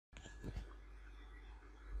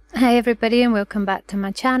Hi everybody and welcome back to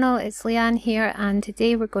my channel. It's Leanne here, and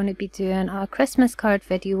today we're going to be doing a Christmas card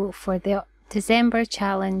video for the December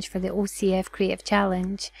challenge for the OCF Creative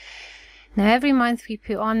Challenge. Now every month we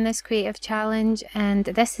put on this creative challenge, and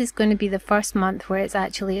this is going to be the first month where it's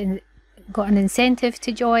actually got an incentive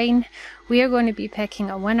to join. We are going to be picking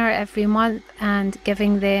a winner every month and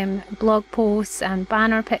giving them blog posts and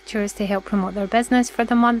banner pictures to help promote their business for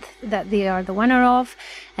the month that they are the winner of.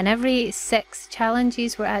 And every 6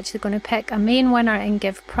 challenges we're actually going to pick a main winner and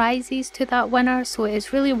give prizes to that winner. So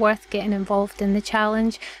it's really worth getting involved in the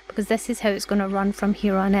challenge, because this is how it's going to run from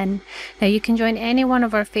here on in. Now you can join any one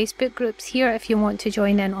of our Facebook groups here if you want to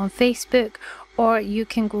join in on Facebook, or you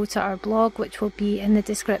can go to our blog, which will be in the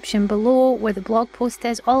description below, where the blog post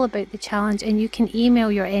is all about the challenge, and you can email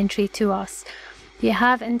your entry to us. You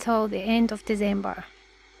have until the end of December.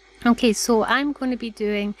 Okay, so I'm going to be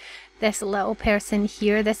doing this little person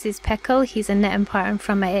here. This is Pickle. He's a knitting pattern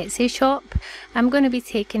from my Etsy shop. I'm going to be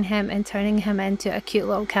taking him and turning him into a cute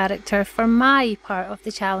little character for my part of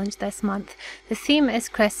the challenge this month. The theme is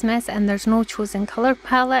Christmas and there's no chosen colour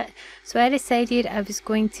palette, so I decided I was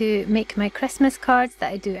going to make my Christmas cards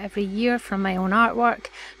that I do every year from my own artwork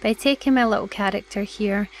by taking my little character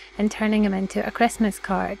here and turning him into a Christmas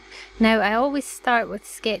card. Now I always start with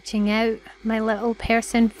sketching out my little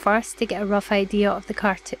person first to get a rough idea of the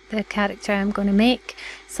character I'm going to make.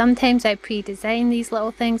 Sometimes I pre-design these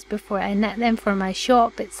little things before I knit them for my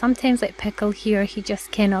shop, but sometimes, like Pickle here, he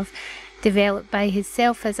just kind of developed by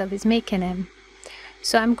himself as I was making him.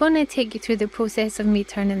 So I'm going to take you through the process of me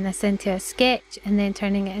turning this into a sketch and then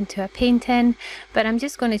turning it into a painting, but I'm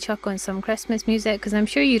just going to chuck on some Christmas music because I'm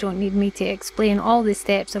sure you don't need me to explain all the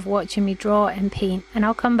steps of watching me draw and paint, and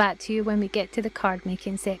I'll come back to you when we get to the card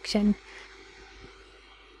making section.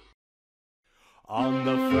 On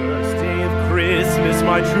the first day of Christmas,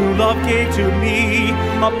 my true love gave to me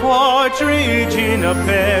a partridge in a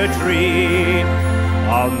pear tree.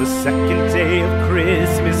 On the second day of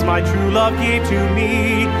Christmas, my true love gave to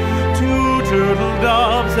me 2 turtle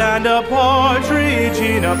doves and a partridge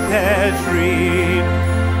in a pear tree.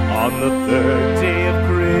 On the third day of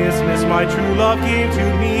Christmas, my true love gave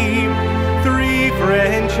to me 3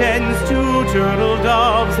 French hens, 2 turtle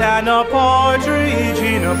doves, and a partridge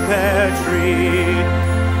in a pear tree.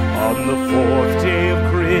 On the 4th day of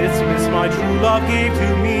Christmas, my true love gave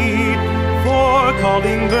to me 4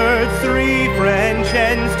 calling birds, 3 French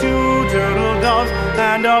hens, 2 turtle doves,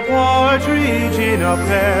 and a partridge in a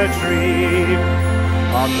pear tree.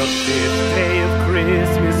 On the 5th day of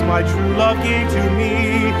Christmas, my true love gave to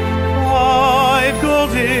me 5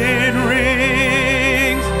 golden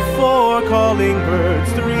rings, 4 calling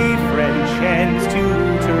birds, 3 French hens, 2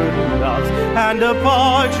 turtle doves, and a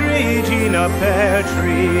partridge in a pear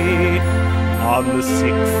tree. On the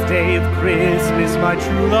 6th day of Christmas, my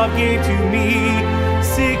true love gave to me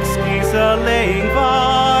 6 geese a-laying,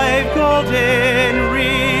 5 golden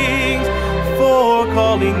rings, 4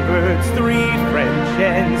 calling birds, 3 French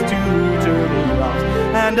hens, 2 turtle doves,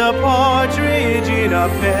 and a partridge in a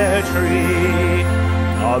pear tree.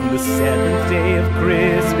 On the 7th day of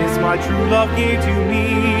Christmas, my true love gave to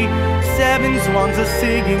me 7 swans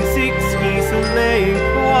a-singing, 6 geese a-laying,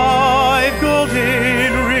 5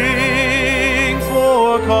 golden rings,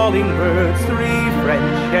 4 calling birds, 3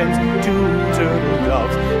 French hens, 2 turtle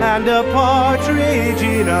doves, and a partridge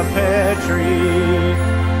in a pear tree.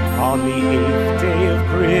 On the 8th day of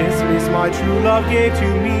Christmas, my true love gave to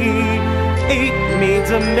me 8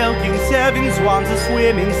 maids a-milking, 7 swans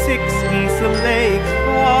a-swimming, 6 geese a-laying,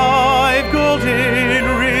 5 golden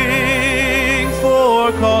rings,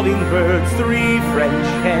 4 calling birds, 3 French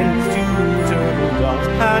hens, 2 turtle doves,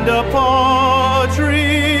 and a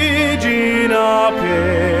partridge in a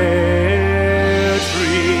pear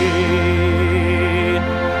tree.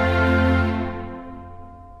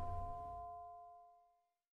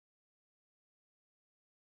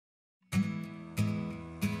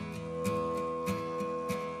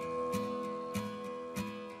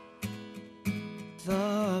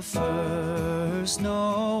 The first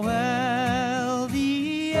Noel,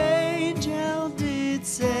 the angel did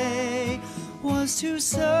say, was to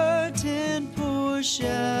certain poor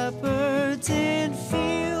shepherds in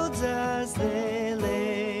fields as they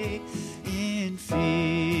lay, in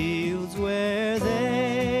fields where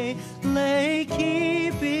they lay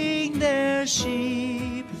keeping their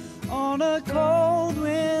sheep on a cold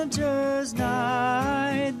winter's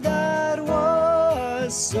night that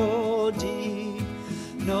was so deep.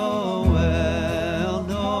 Noel,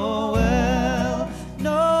 Noel,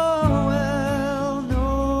 Noel,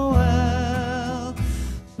 Noel,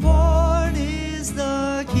 born is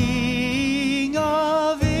the King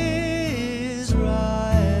of Israel.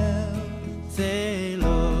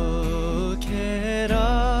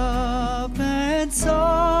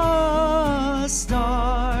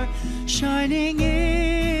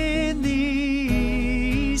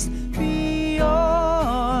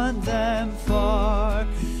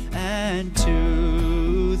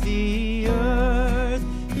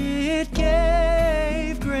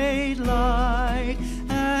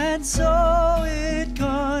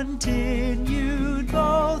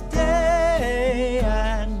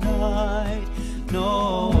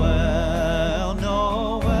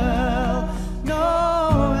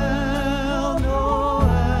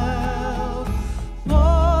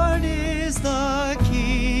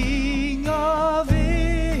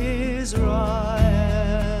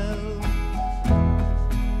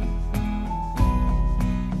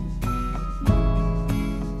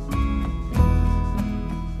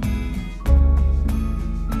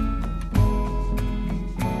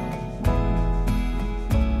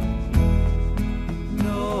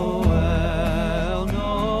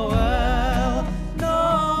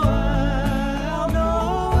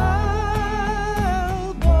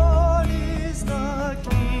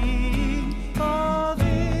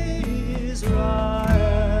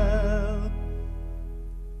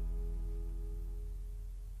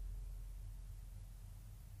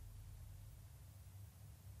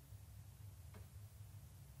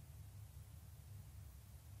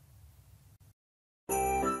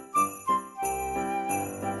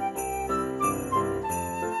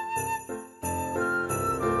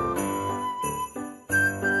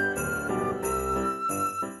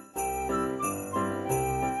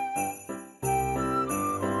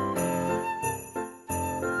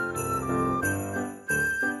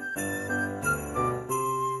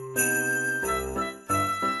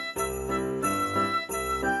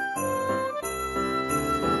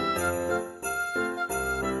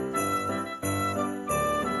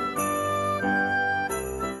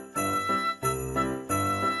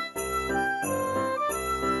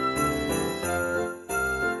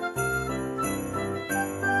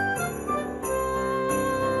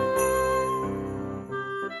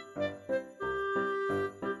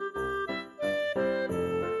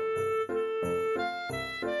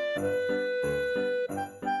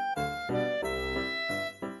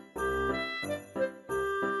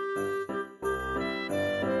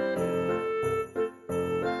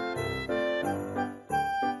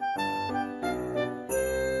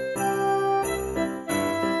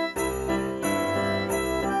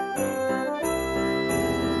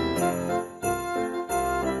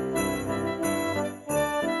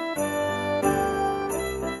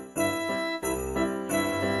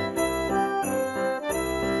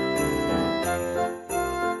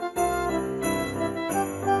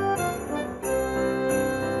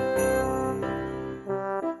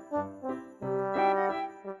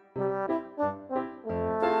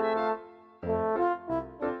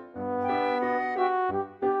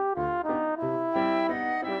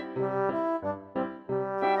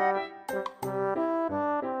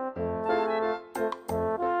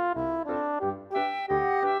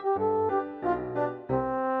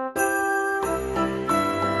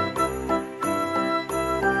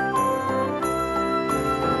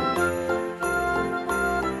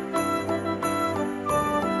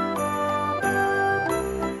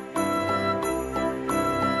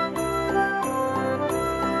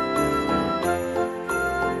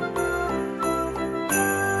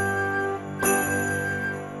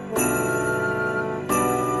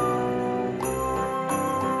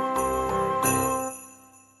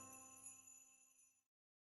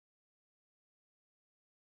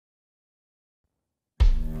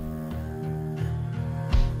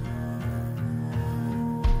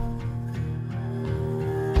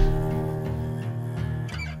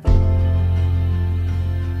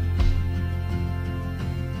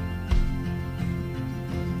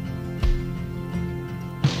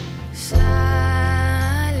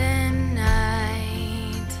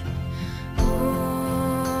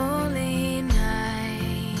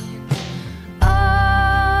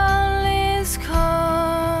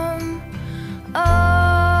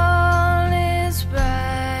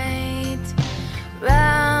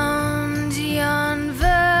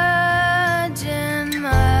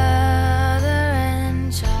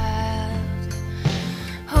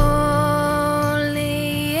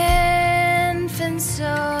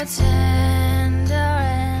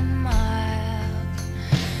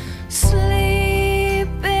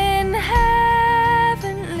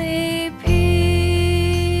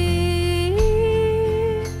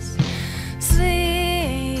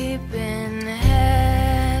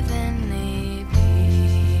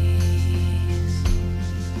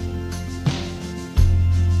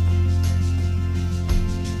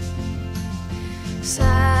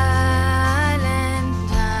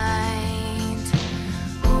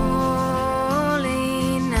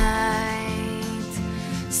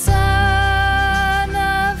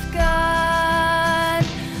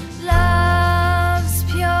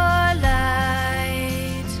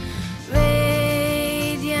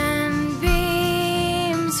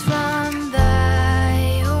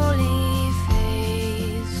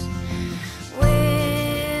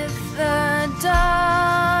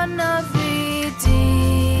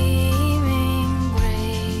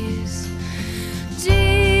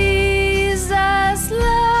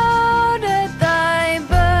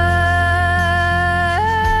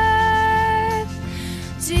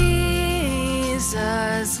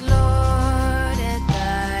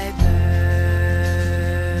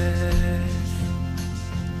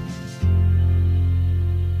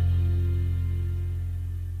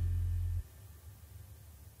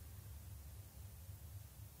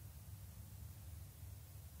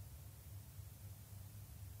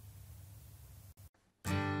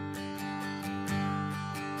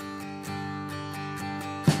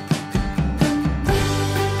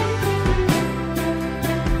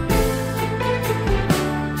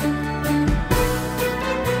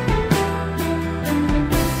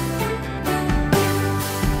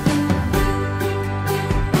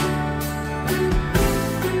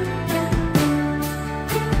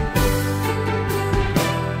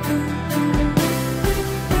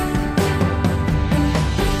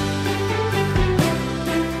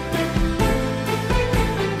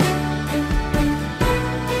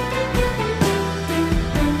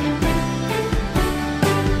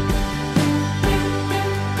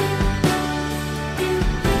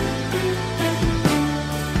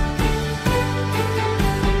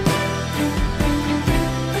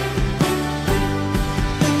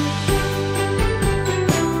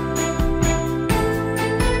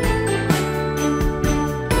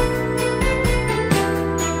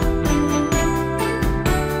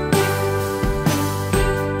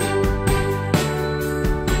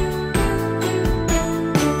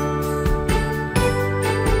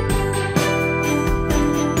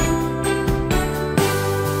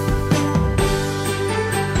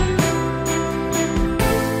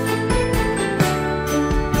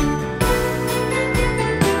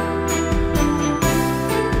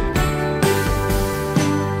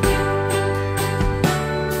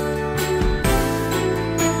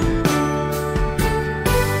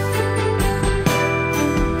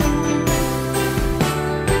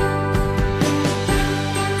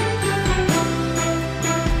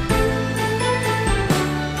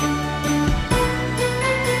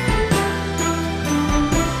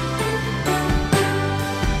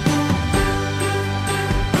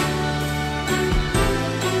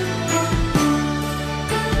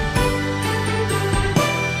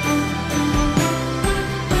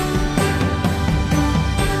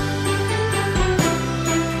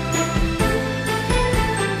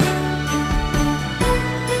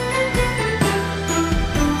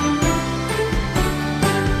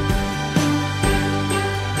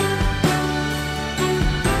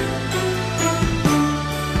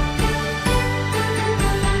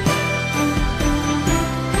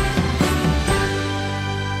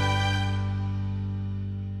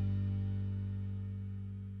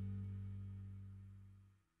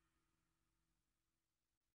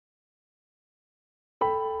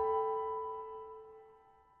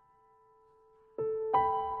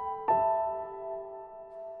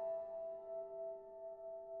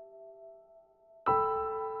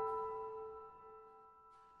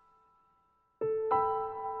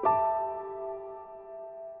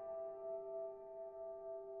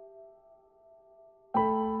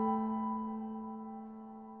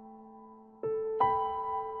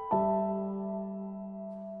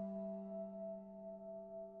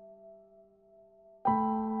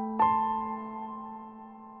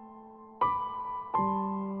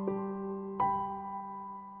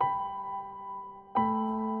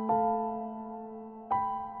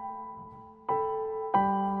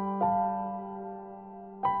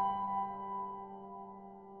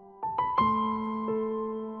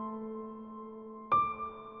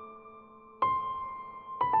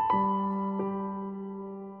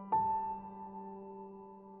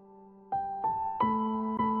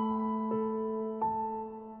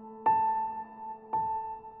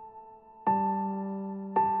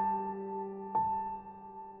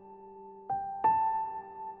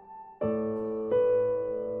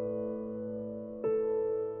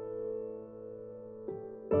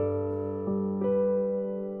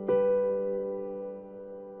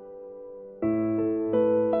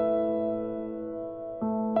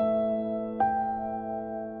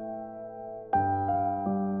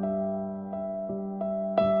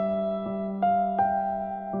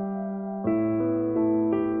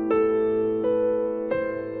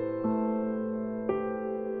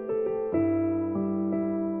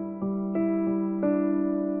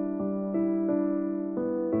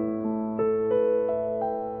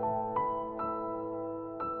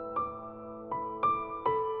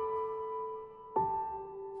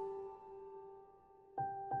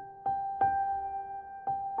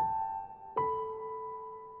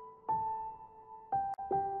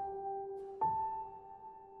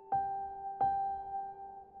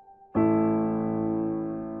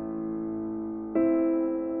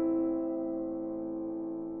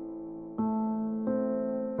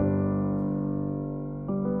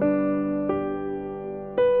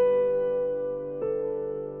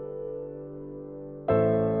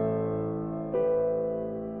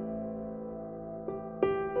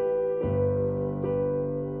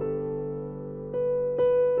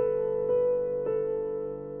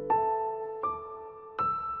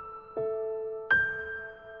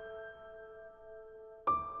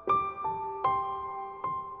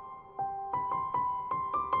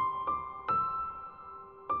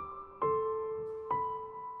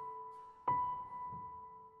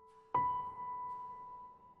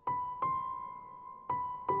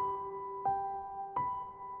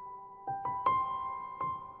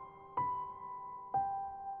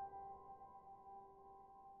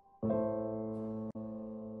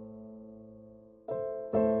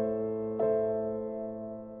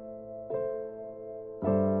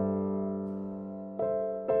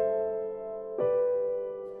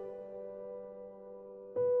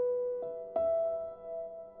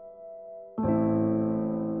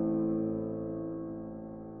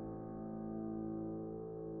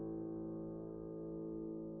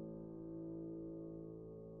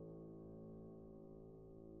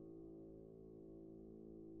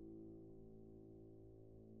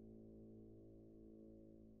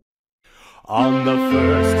 On the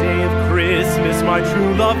first day of Christmas, my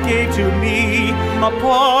true love gave to me a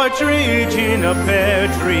partridge in a pear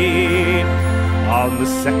tree. On the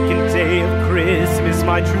second day of Christmas,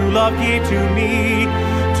 my true love gave to me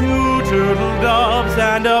 2 turtle doves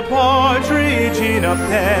and a partridge in a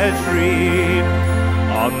pear tree.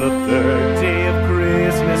 On the third day of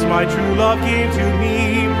Christmas, my true love gave to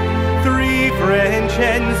me 3 French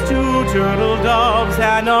hens, 2 turtle doves,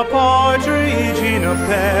 and a partridge in a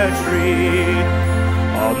pear tree.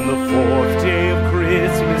 On the fourth day of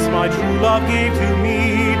Christmas, my true love gave to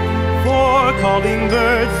me 4 calling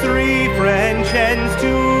birds, 3 French hens,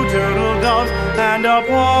 2 turtle doves, and a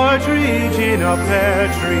partridge in a pear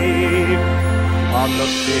tree. On the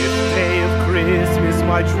fifth day of Christmas,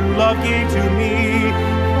 my true love gave to me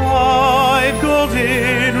 5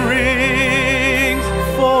 golden rings,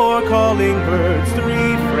 4 calling birds,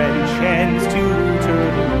 3 French hens, 2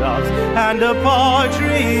 turtle doves, and a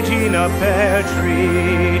partridge in a pear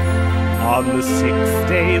tree. On the 6th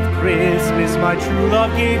day of Christmas, my true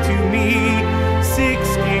love gave to me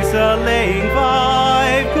 6 geese a-laying,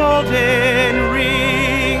 5 golden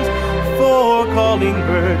rings, 4 calling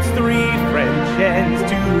birds, 3 French hens, 2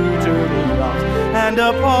 turtle doves, and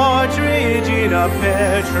a partridge in a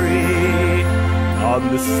pear tree. On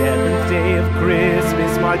the 7th day of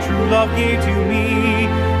Christmas, my true love gave to me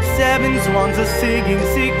 7 swans a-singing,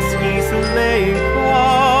 6 geese a-laying,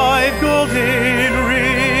 5 golden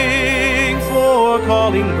rings, 4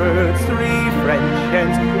 calling birds, 3 French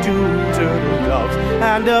hens, 2 turtle doves,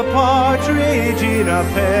 and a partridge in a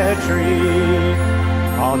pear tree.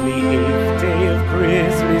 On the 8th day of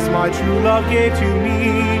Christmas, my true love gave to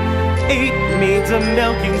me 8 maids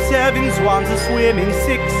a-milking, 7 swans a-swimming,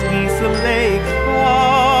 6 geese a-laying,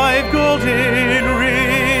 5 golden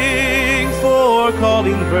rings, 4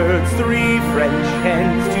 calling birds, 3 French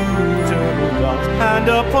hens, 2 turtle doves, and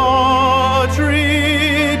a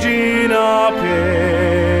partridge in a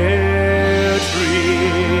pear tree.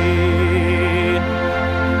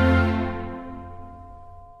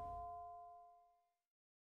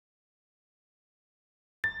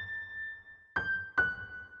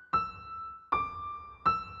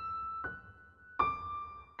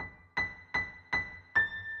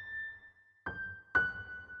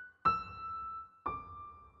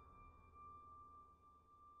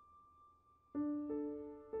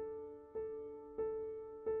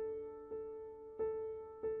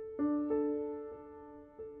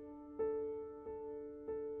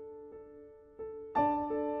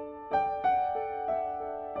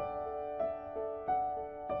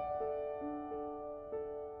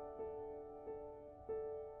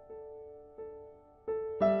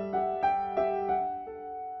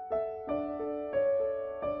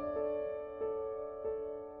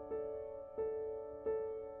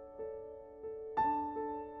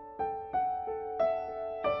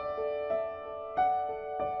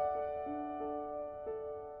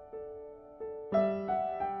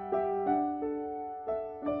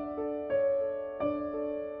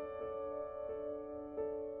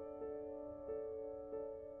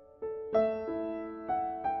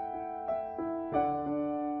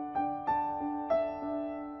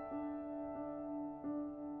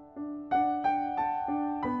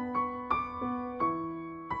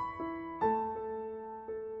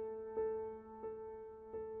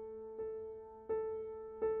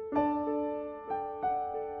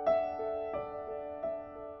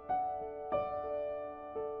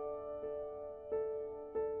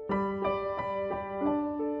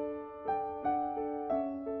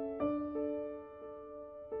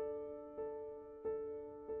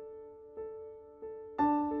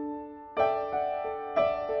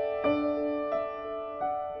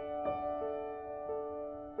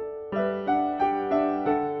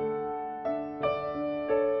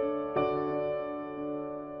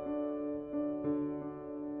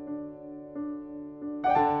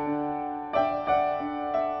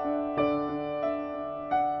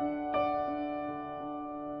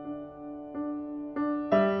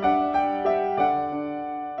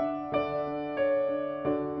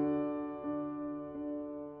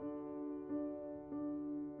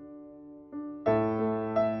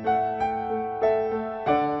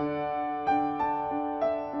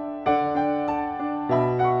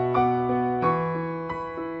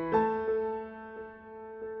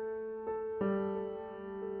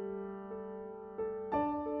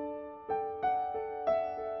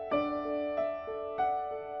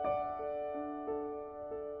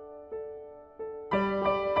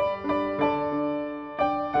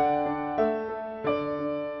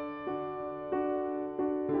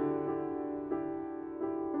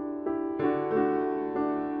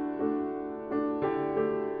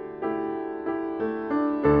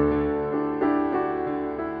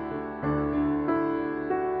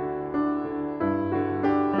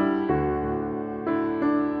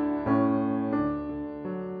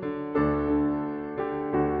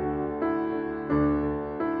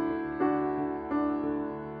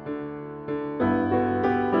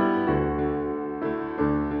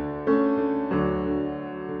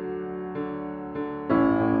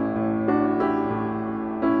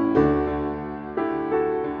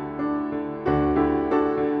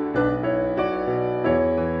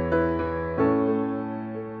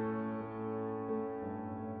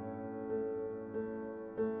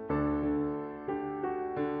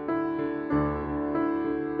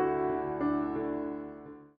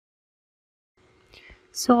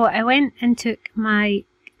 So I went and took my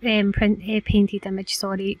painted image,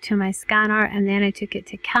 to my scanner, and then I took it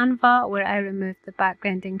to Canva, where I removed the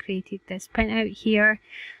background and created this printout here.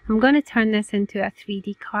 I'm going to turn this into a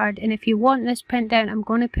 3D card, and if you want this printout, I'm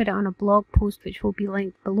going to put it on a blog post which will be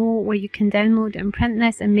linked below, where you can download and print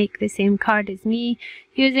this and make the same card as me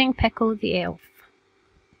using Pickle the Elf.